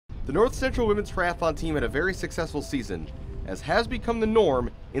The North Central Women's Triathlon team had a very successful season, as has become the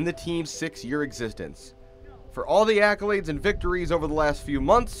norm in the team's 6-year existence. For all the accolades and victories over the last few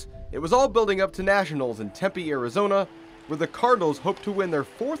months, it was all building up to Nationals in Tempe, Arizona, where the Cardinals hoped to win their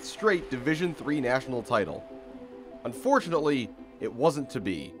 4th straight Division III national title. Unfortunately, it wasn't to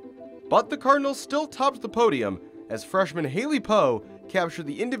be. But the Cardinals still topped the podium as freshman Haley Poe captured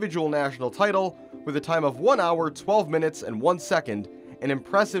the individual national title with a time of 1 hour, 12 minutes, and 1 second, an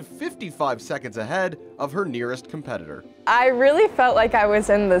impressive 55 seconds ahead of her nearest competitor. I really felt like I was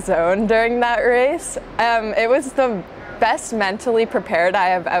in the zone during that race. It was the best mentally prepared I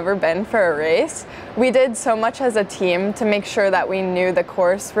have ever been for a race. We did so much as a team to make sure that we knew the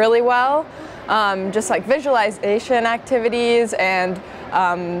course really well, just like visualization activities and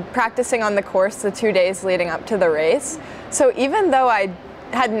practicing on the course the 2 days leading up to the race. So even though I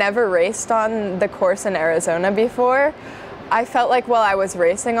had never raced on the course in Arizona before, I felt like while I was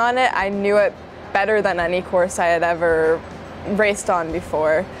racing on it, I knew it better than any course I had ever raced on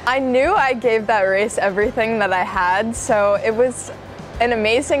before. I knew I gave that race everything that I had, so it was an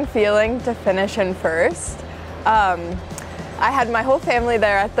amazing feeling to finish in first. I had my whole family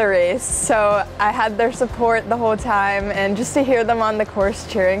there at the race, so I had their support the whole time, and just to hear them on the course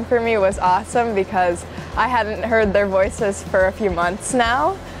cheering for me was awesome because I hadn't heard their voices for a few months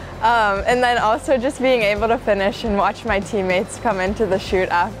now. And then also just being able to finish and watch my teammates come into the chute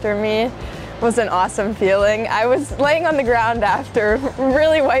after me was an awesome feeling. I was laying on the ground after,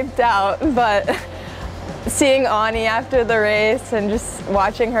 really wiped out, but seeing Ani after the race and just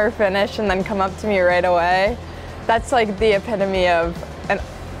watching her finish and then come up to me right away, that's like the epitome of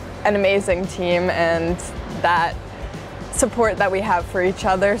an amazing team and that support that we have for each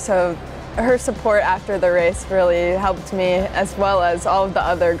other. So her support after the race really helped me, as well as all of the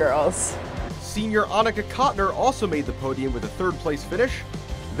other girls. Senior Annika Kottner also made the podium with a 3rd place finish.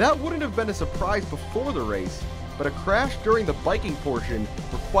 That wouldn't have been a surprise before the race, but a crash during the biking portion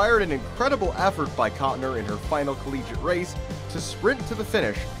required an incredible effort by Kottner in her final collegiate race to sprint to the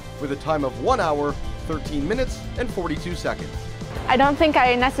finish with a time of 1 hour, 13 minutes, and 42 seconds. I don't think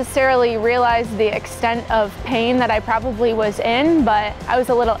I necessarily realized the extent of pain that I probably was in, but I was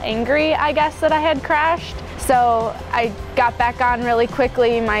a little angry, I guess, that I had crashed. So I got back on really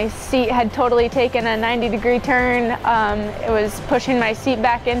quickly. My seat had totally taken a 90-degree turn. It was pushing my seat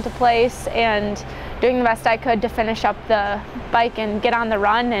back into place and doing the best I could to finish up the bike and get on the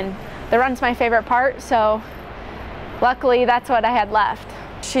run. And the run's my favorite part, so luckily that's what I had left.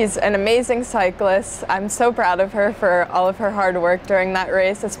 She's an amazing cyclist. I'm so proud of her for all of her hard work during that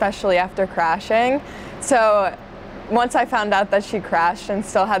race, especially after crashing. So once I found out that she crashed and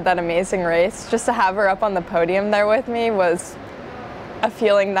still had that amazing race, just to have her up on the podium there with me was a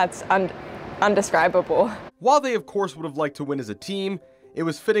feeling that's undescribable. While they of course would have liked to win as a team, it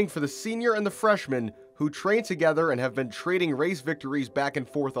was fitting for the senior and the freshman, who trained together and have been trading race victories back and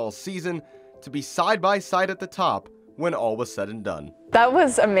forth all season, to be side by side at the top when all was said and done. That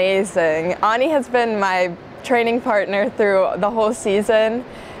was amazing. Ani has been my training partner through the whole season,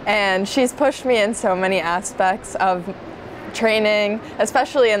 and she's pushed me in so many aspects of training,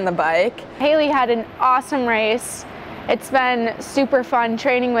 especially in the bike. Haley had an awesome race. It's been super fun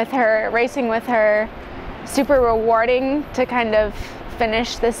training with her, racing with her, super rewarding to kind of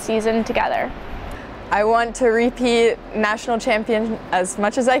finish this season together. I want to repeat national champion as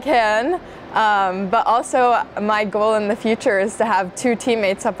much as I can, but also my goal in the future is to have 2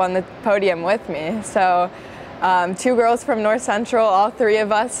 teammates up on the podium with me. So 2 girls from North Central, all 3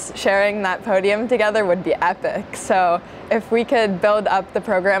 of us sharing that podium together would be epic. So if we could build up the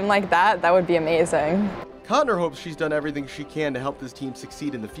program like that, that would be amazing. Kottner hopes she's done everything she can to help this team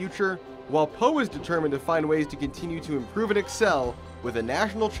succeed in the future, while Poe is determined to find ways to continue to improve and excel with a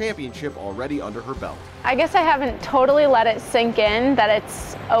national championship already under her belt. I guess I haven't totally let it sink in that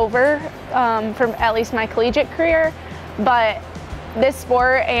it's over from at least my collegiate career, but this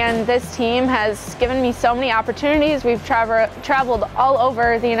sport and this team has given me so many opportunities. We've traveled all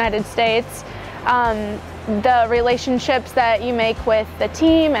over the United States. The relationships that you make with the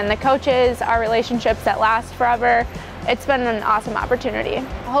team and the coaches are relationships that last forever. It's been an awesome opportunity.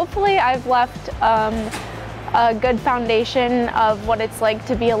 Hopefully I've left a good foundation of what it's like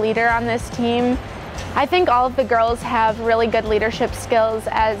to be a leader on this team. I think all of the girls have really good leadership skills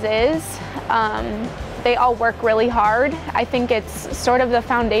as is. They all work really hard. I think it's sort of the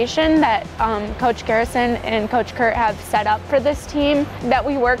foundation that Coach Garrison and Coach Kurt have set up for this team, that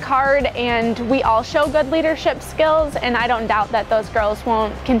we work hard and we all show good leadership skills, and I don't doubt that those girls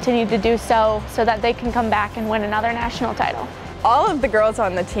won't continue to do so that they can come back and win another national title. All of the girls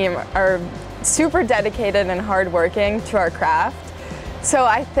on the team are super dedicated and hardworking to our craft. So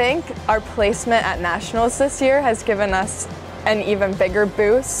I think our placement at Nationals this year has given us an even bigger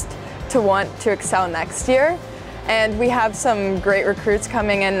boost to want to excel next year. And we have some great recruits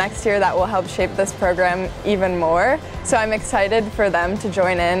coming in next year that will help shape this program even more. So I'm excited for them to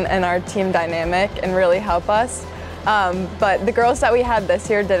join in our team dynamic and really help us. But the girls that we had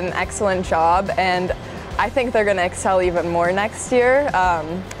this year did an excellent job, and I think they're going to excel even more next year.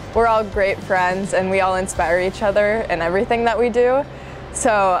 We're all great friends and we all inspire each other in everything that we do.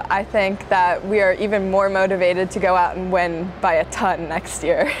 So I think that we are even more motivated to go out and win by a ton next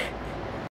year.